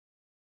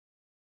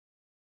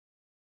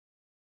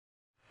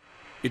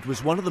It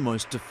was one of the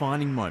most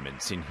defining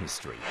moments in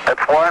history.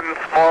 It's one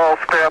small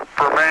step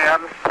for man,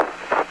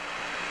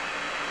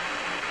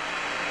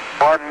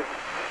 one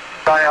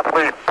giant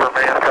leap for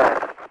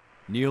mankind.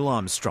 Neil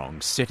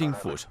Armstrong setting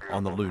foot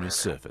on the lunar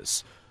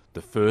surface,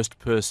 the first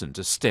person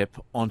to step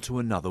onto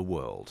another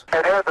world.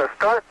 It has a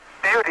stark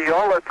beauty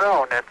all its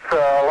own. It's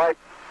like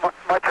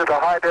much of the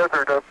high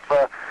desert of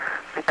the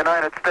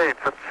United States.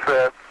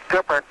 It's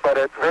different, but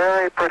it's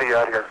very pretty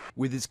out here.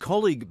 With his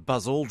colleague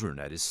Buzz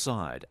Aldrin at his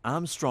side,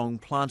 Armstrong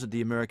planted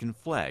the American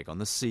flag on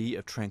the Sea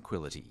of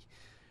Tranquility.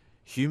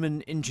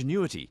 Human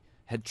ingenuity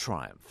had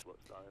triumphed.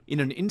 In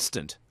an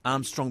instant,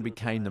 Armstrong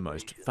became the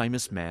most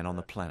famous man on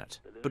the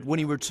planet. But when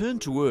he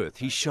returned to Earth,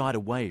 he shied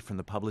away from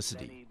the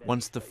publicity.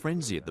 Once the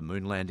frenzy at the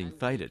moon landing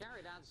faded,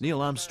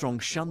 Neil Armstrong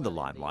shunned the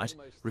limelight,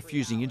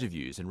 refusing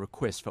interviews and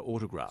requests for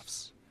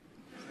autographs.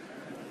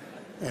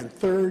 And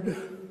third,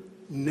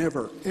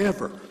 never,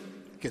 ever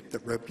get the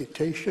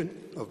reputation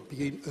of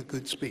being a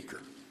good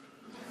speaker.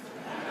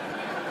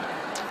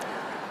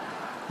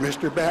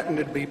 Mr. Batten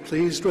would be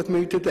pleased with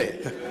me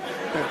today.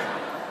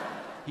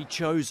 He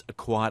chose a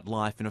quiet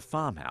life in a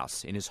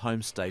farmhouse in his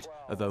home state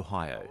of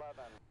Ohio.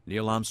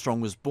 Neil Armstrong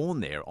was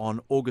born there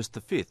on August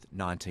the 5th,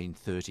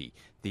 1930,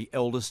 the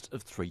eldest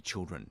of 3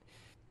 children.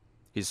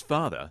 His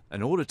father,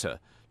 an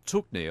auditor,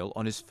 took Neil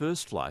on his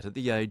first flight at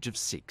the age of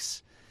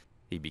 6.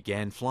 He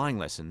began flying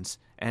lessons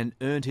and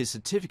earned his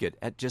certificate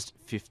at just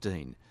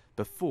 15,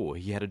 before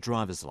he had a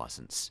driver's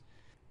license.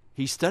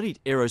 He studied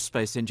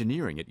aerospace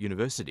engineering at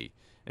university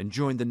and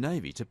joined the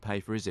Navy to pay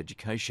for his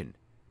education.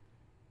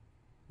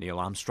 Neil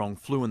Armstrong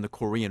flew in the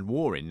Korean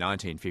War in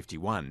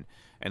 1951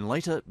 and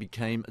later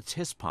became a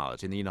test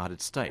pilot in the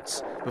United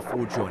States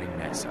before joining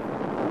NASA.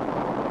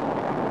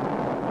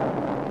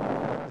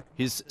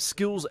 His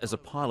skills as a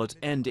pilot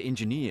and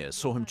engineer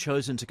saw him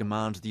chosen to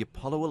command the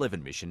Apollo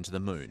 11 mission to the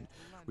moon,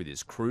 with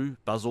his crew,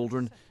 Buzz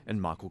Aldrin and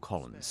Michael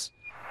Collins.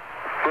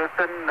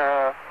 Houston,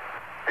 the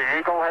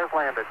Eagle has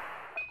landed.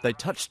 They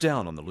touched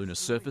down on the lunar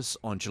surface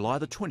on July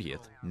the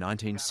 20th,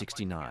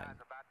 1969.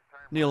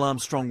 Neil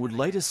Armstrong would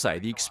later say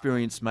the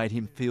experience made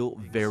him feel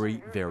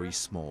very, very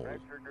small.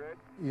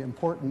 The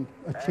important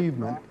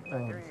achievement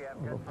of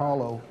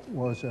Apollo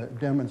was a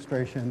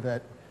demonstration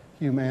that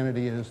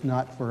humanity is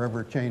not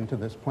forever chained to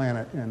this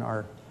planet, and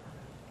our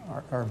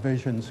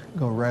visions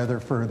go rather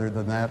further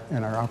than that,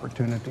 and our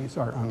opportunities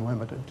are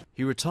unlimited.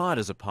 He retired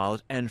as a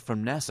pilot and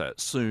from NASA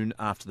soon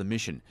after the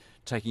mission,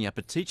 taking up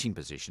a teaching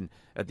position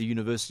at the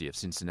University of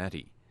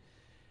Cincinnati.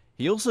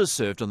 He also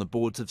served on the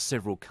boards of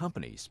several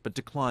companies, but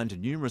declined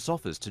numerous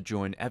offers to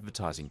join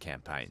advertising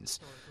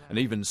campaigns, and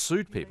even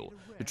sued people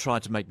who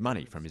tried to make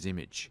money from his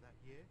image.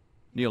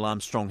 Neil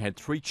Armstrong had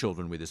 3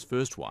 children with his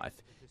first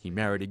wife. He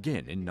married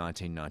again in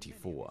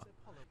 1994.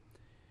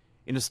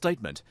 In a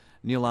statement,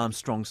 Neil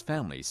Armstrong's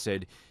family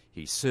said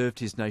he served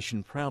his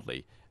nation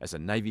proudly as a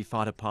Navy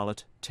fighter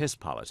pilot, test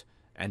pilot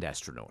and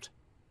astronaut.